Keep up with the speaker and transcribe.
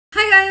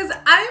Hi guys,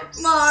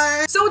 I'm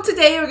Mar. So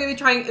today we're gonna be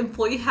trying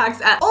employee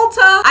hacks at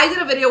Ulta. I did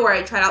a video where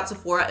I tried out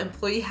Sephora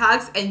employee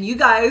hacks and you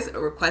guys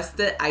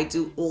requested I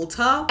do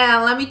Ulta.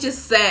 And let me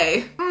just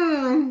say,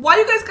 why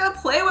you guys gotta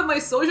play with my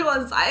social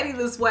anxiety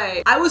this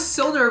way? I was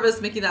so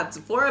nervous making that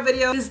Sephora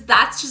video because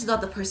that's just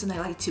not the person I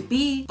like to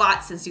be.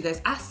 But since you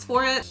guys asked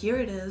for it, here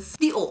it is,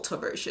 the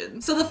Ulta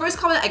version. So the first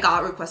comment I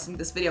got requesting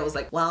this video was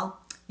like, well,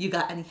 you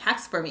got any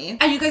hacks for me?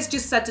 And you guys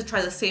just said to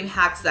try the same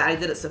hacks that I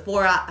did at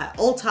Sephora at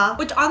Ulta,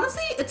 which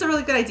honestly, it's a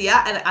really good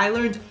idea and I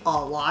learned a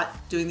lot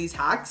doing these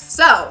hacks.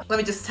 So let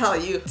me just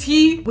tell you,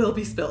 tea will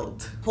be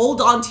spilled. Hold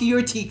on to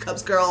your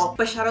teacups, girl.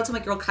 But shout out to my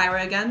girl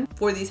Kyra again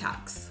for these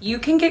hacks. You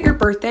can get your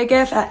birthday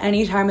gift at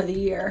any time of the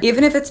year.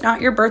 Even if it's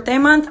not your birthday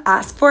month,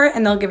 ask for it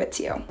and they'll give it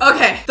to you.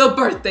 Okay, the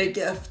birthday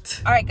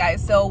gift. All right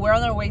guys, so we're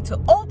on our way to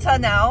Ulta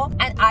now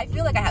and I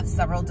feel like I have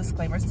several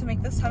disclaimers to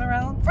make this time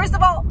around. First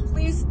of all,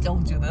 please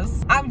don't do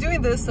this. I'm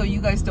doing this so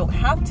you guys don't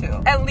have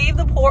to. And leave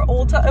the poor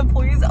Ulta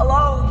employees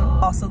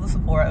alone. Also the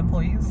Sephora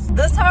employees.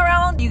 This time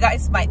around, you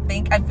guys might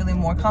think I'm feeling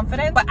more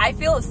confident, but I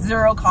feel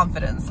zero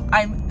confidence.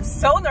 I'm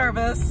so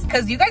nervous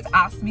because you guys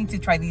asked me to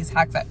try these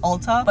hacks at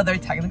Ulta, but they're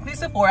technically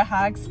Sephora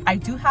hacks. I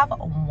do have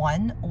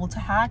one Ulta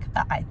hack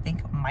that I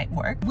think might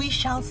work. We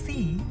shall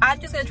see. I'm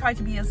just gonna try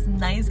to be as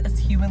nice as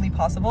humanly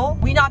possible.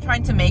 We're not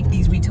trying to make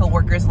these retail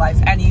workers'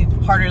 lives any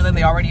harder than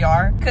they already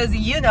are, because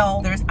you know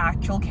there's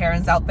actual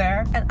Karens out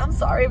there. And I'm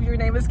sorry if your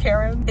name is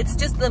Karen. It's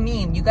just the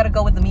meme. You gotta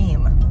go with the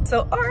meme.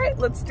 So all right,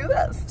 let's do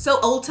this. So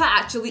Ulta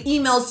actually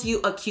emails you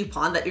a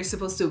coupon that you're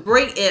supposed to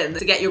bring in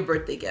to get your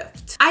birthday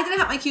gift. I didn't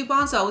have my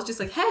coupon, so I was just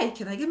like, hey,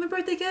 can I get my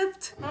birthday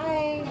gift?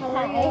 Hi, how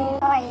are you? How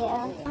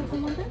are you?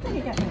 When did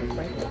you get my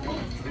birthday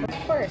gift?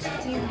 Of course.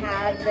 Do you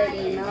have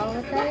the email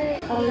with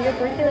it? Oh, your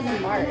birthday was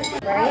in March,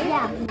 right?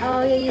 Yeah.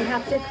 Oh, yeah, you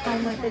have to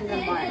come within the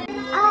month.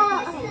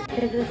 Oh,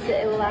 okay. Because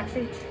it will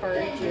actually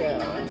charge you.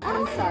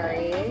 I'm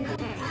sorry.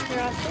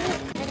 Yeah.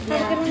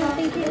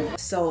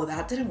 So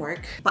that didn't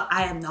work, but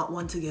I am not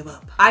one to give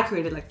up. I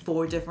created like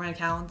 4 different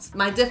accounts.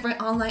 My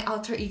different online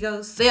alter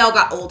egos, they all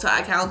got Ulta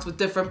accounts with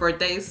different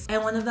birthdays.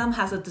 And one of them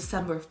has a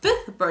December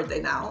 5th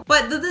birthday now.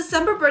 But the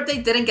December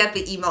birthday didn't get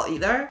the email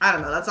either. I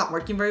don't know, that's not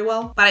working very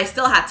well. But I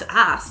still had to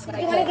ask.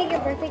 You want to get your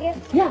birthday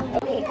gift? Yeah.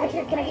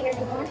 Okay, can I get your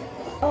coupon?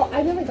 Oh,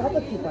 I never got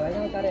the coupon. I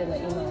never got it in the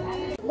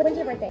email. When's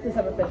your birthday?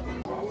 December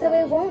 5th. So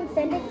it won't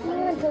send it to you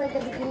until like the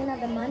beginning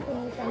of the month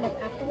and you send it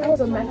afterwards. Oh,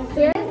 so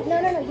message?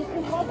 No. You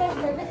can call their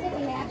services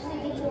and they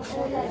actually give you a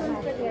full size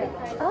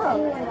mascara.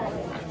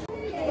 Oh.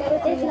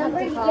 This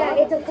number, yeah,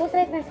 it's a full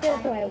size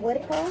mascara, so I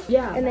would call.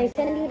 Yeah. And they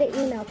send you the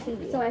email to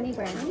you. So any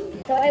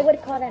brand. So I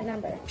would call that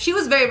number. She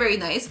was very, very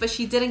nice, but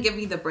she didn't give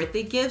me the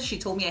birthday gift. She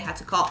told me I had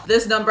to call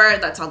this number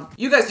that's on.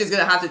 You guys just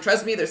gonna have to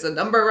trust me. There's a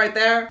number right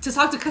there to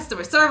talk to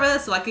customer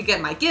service so I could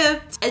get my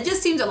gift. It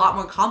just seemed a lot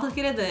more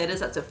complicated than it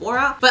is at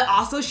Sephora. But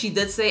also she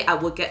did say I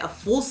would get a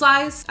full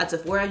size. At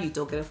Sephora, you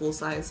don't get a full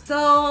size.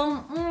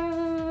 So,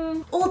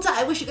 Ulta,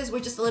 I wish you guys were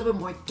just a little bit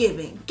more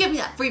giving. Give me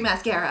that free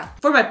mascara.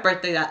 For my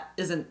birthday, that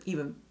isn't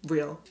even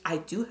real. I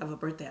do have a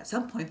birthday at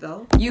some point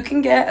though. You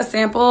can get a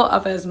sample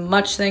of as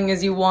much thing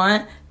as you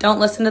want. Don't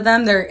listen to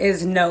them. There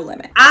is no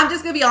limit. I'm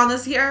just gonna be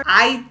honest here.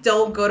 I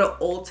don't go to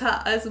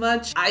Ulta as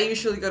much. I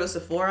usually go to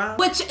Sephora,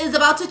 which is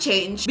about to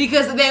change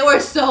because they were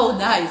so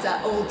nice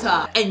at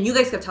Ulta. And you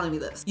guys kept telling me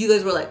this. You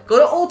guys were like, go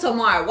to Ulta,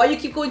 Mar. Why you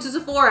keep going to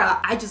Sephora?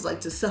 I just like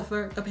to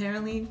suffer,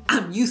 apparently.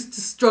 I'm used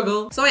to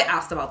struggle. So I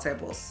asked about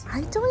samples.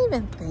 I don't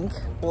even think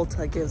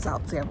Ulta gives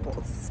out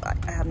samples.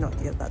 I have no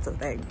idea if that's a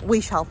thing.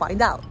 We shall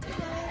find out.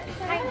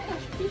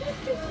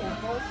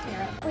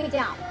 We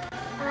don't.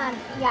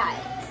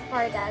 Yeah,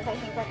 Sephora does, I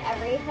think, with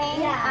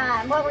everything.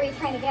 Yeah. What were you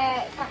trying to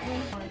get? Something?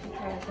 I wanted to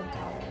try some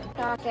powder.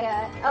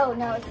 Gotcha. Oh,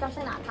 no,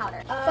 especially not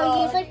powder.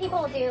 So usually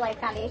people will do like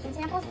foundation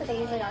samples, but they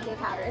usually don't do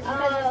powders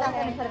because it's not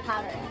going to put a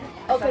powder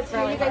in. Okay,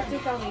 so you guys do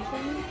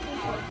foundation?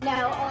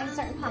 No, only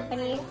certain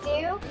companies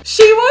do.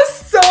 She was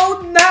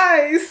so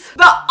nice.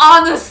 The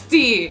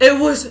honesty. It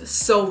was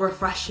so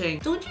refreshing.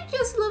 Don't you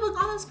just love an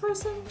honest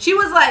person? She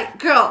was like,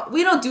 girl,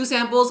 we don't do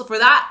samples. For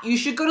that, you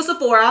should go to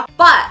Sephora.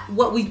 But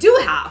what we do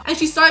have, and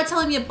she started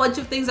telling me a bunch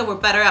of things that were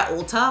better at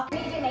Ulta. We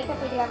do makeup,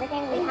 we do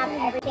everything. We have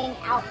everything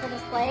out for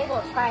display.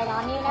 We'll try it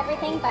on you and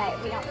everything, but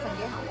we don't send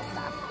you home with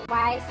stuff.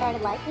 Why I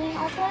started liking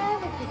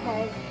Ulta was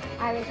because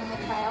I was gonna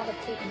try all the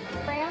cheap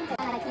brands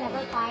and I could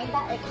never find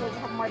that like would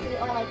have more beauty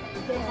or like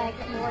things like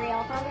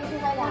L'Oreal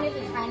foundations I wanted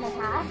to try in the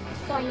past.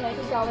 So I knew I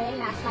could go in,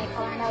 match my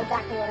color, and know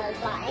exactly what I was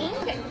buying.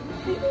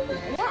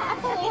 Yeah,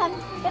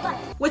 absolutely. Good luck.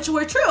 Which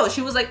were true.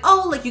 She was like,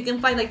 oh, like you can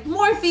find like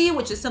Morphe,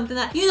 which is something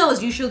that you know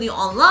is usually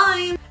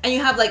online. And you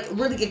have like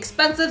really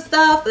expensive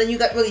stuff, but then you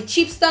got really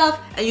cheap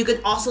stuff, and you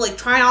could also like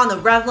try on the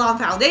Revlon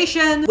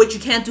foundation, which you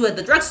can't do at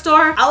the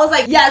drugstore. I was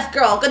like, yes,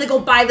 girl, gonna go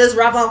buy this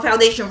Revlon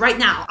foundation right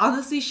now.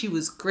 Honestly, she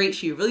was great.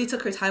 She really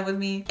took her time with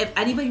me. If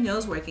anybody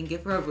knows where I can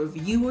give her a a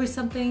review or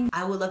something,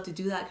 I would love to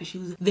do that because she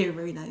was very,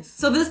 very nice.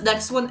 So this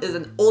next one is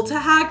an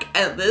Ulta hack,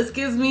 and this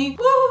gives me,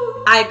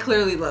 woo, I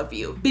clearly love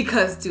you,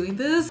 because doing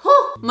this,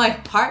 my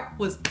heart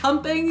was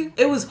pumping.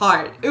 It was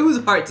hard. It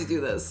was hard to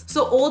do this.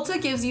 So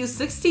Ulta gives you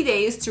 60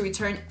 days to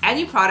return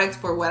any product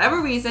for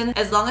whatever reason,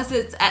 as long as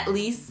it's at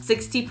least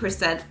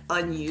 60%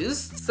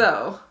 unused.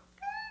 So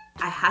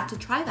I had to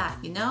try that,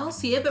 you know,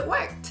 see if it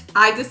worked.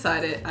 I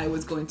decided I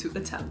was going to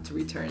attempt to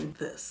return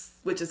this,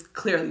 which is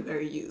clearly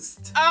very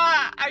used.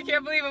 I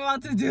can't believe I'm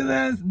about to do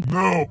this.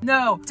 No.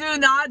 No, do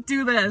not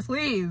do this,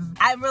 please.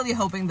 I'm really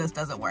hoping this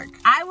doesn't work.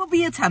 I will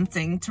be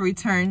attempting to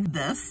return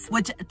this,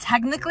 which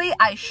technically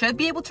I should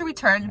be able to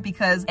return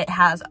because it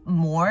has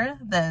more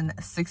than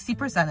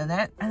 60% in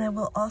it. And I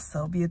will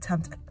also be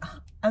attempting,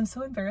 I'm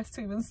so embarrassed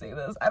to even say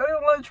this. I don't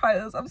even want to try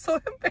this. I'm so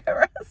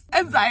embarrassed.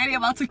 Anxiety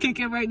about to kick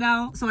in right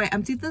now. So I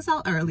emptied this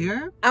out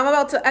earlier. I'm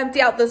about to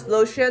empty out this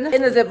lotion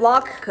in a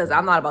Ziploc because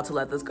I'm not about to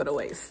let this go to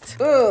waste.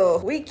 Ooh,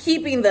 we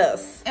keeping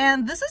this.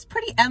 And this is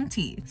pretty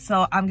empty.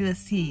 So I'm gonna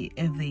see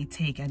if they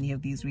take any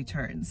of these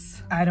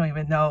returns. I don't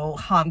even know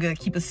how I'm gonna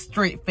keep a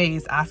straight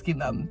face asking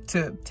them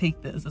to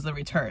take this as a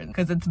return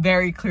because it's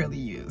very clearly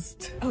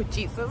used. Oh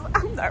Jesus,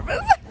 I'm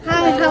nervous.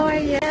 Hi, how are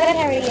you? Good,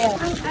 how are you?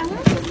 I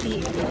want to see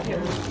if you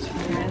can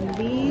return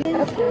these.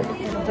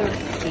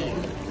 Okay.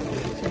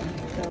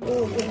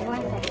 Ooh, give me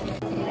 1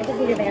 second. I just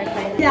need to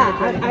verify that.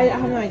 Yeah, I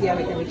have no idea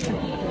we can return.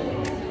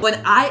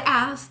 When I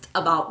asked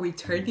about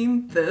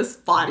returning this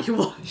body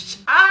wash,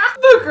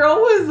 the girl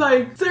was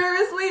like,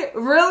 seriously?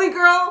 Really,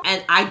 girl?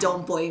 And I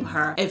don't blame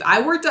her. If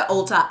I worked at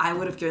Ulta, I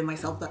would have given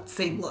myself that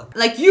same look.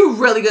 Like, you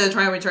really gonna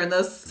try and return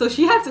this? So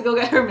she had to go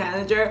get her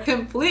manager.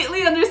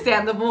 Completely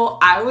understandable.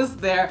 I was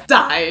there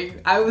dying.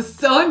 I was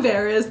so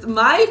embarrassed.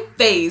 My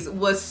face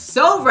was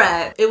so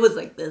red. It was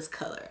like this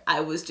color.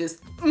 I was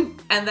just,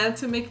 And then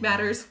to make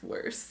matters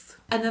worse,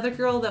 another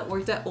girl that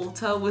worked at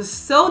Ulta was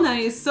so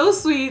nice, so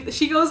sweet.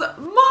 She goes, Mar,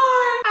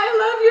 I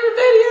love your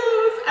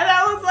videos. And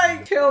I was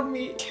like,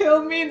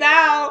 kill me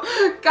now.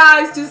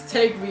 Guys, just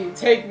take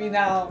me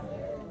now.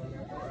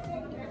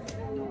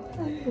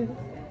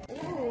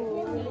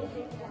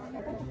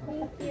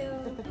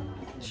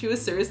 She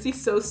was seriously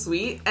so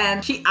sweet,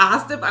 and she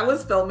asked if I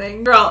was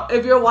filming. Girl,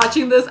 if you're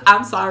watching this,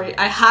 I'm sorry.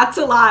 I had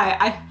to lie.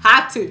 I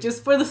had to,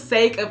 just for the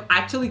sake of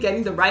actually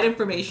getting the right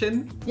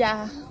information.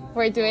 Yeah,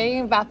 we're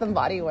doing Bath &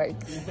 Body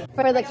Works.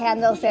 For the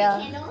candle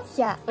sale.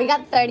 Yeah, we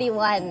got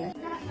 31.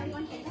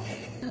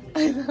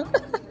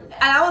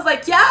 And I was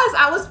like, yes,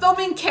 I was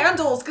filming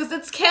candles because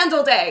it's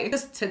candle day.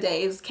 Because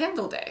today is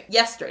candle day.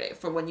 Yesterday,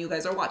 for when you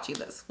guys are watching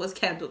this, was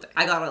candle day.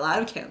 I got a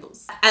lot of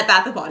candles at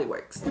Bath & Body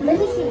Works. Let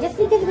me see, just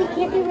because we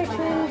can't do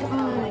returns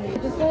on... I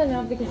just want to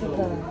know because of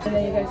the... And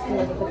then you guys feel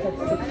like if it's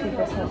like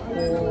 60%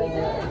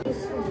 full. This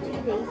was 2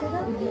 days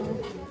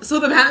ago? So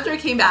the manager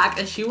came back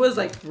and she was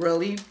like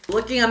really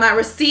looking at my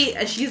receipt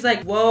and she's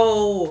like,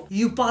 whoa,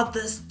 you bought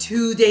this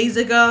 2 days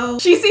ago?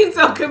 She seemed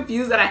so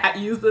confused that I had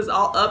used this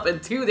all up in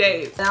 2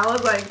 days. And I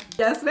was like,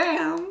 yes,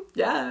 ma'am.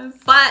 Yes.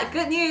 But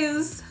good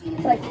news.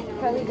 So I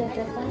probably did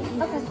this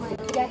one. Okay.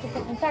 Yeah,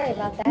 I'm sorry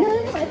about that. No,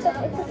 it's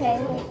okay.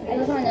 I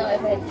just want to know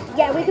if it's...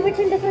 Yeah, we can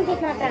return this one,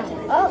 take not that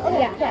one. Oh,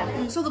 okay.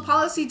 Yeah. So the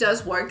policy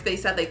does work. They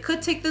said they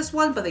could take this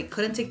one, but they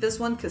couldn't take this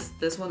one because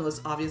this one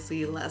was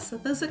obviously less than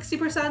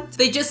 60%.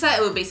 They just said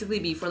it would basically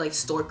be for like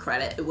store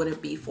credit. It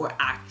wouldn't be for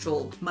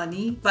actual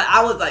money. But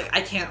I was like, I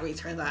can't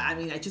return that. I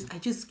mean, I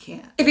just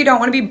can't. If you don't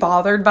want to be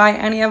bothered by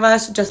any of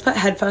us, just put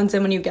headphones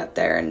in when you get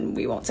there and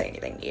we won't say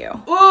anything to you.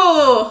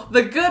 Ooh,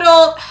 the good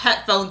old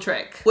headphone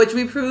trick, which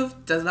we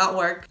proved does not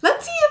work.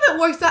 Let's see if it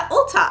works at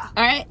Ulta.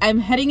 All right, I'm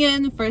heading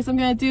in. First, I'm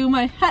gonna do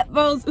my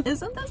headphones.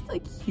 Isn't this the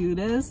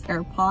cutest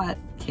AirPod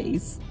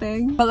case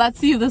thing? But let's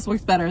see if this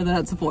works better than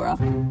at Sephora.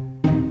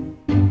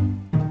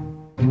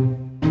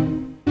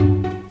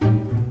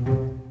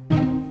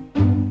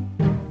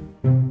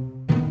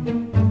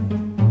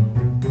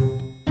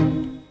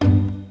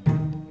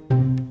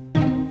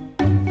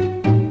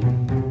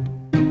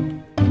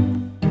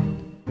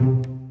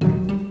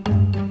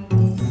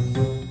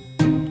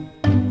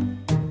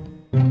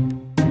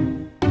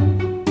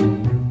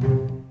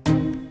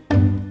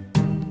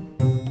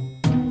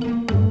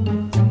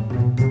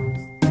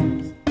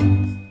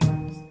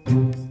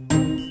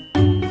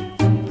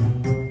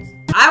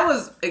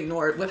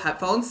 Ignored with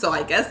headphones, so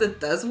I guess it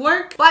does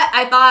work. But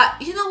I thought,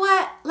 you know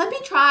what? Let me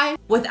try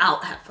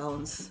without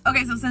headphones.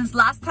 Okay, so since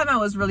last time I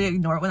was really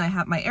ignored when I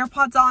had my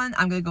AirPods on,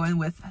 I'm gonna go in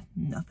with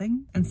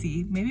nothing and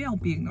see. Maybe I'll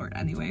be ignored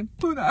anyway.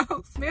 Who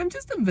knows? Maybe I'm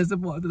just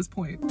invisible at this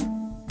point.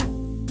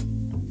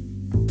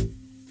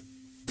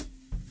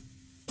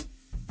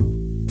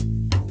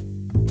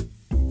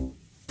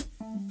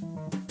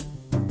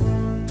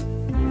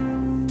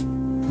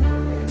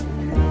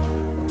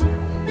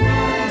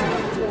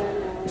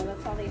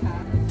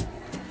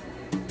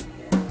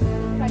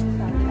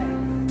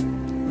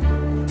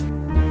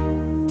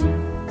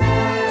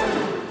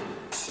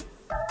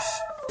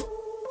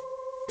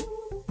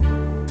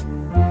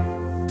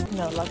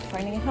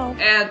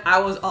 and I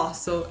was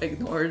also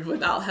ignored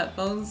without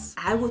headphones.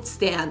 I would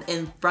stand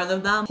in front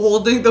of them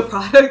holding the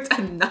product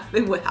and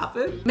nothing would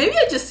happen. Maybe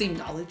I just seem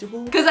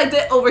knowledgeable because I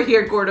did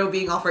overhear Gordo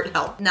being offered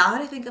help. Now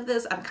that I think of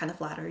this, I'm kind of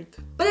flattered.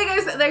 But yeah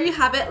guys, there you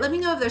have it. Let me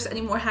know if there's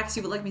any more hacks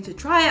you would like me to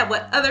try at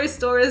what other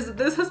stores.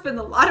 This has been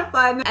a lot of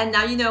fun, and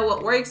now you know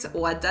what works,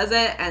 what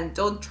doesn't, and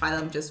don't try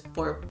them just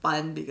for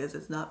fun because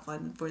it's not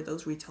fun for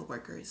those retail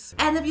workers.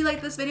 And if you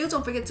like this video,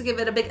 don't forget to give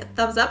it a big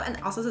thumbs up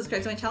and also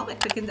subscribe to my channel by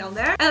clicking down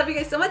there. I love you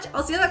guys so much.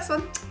 I'll see you next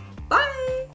one.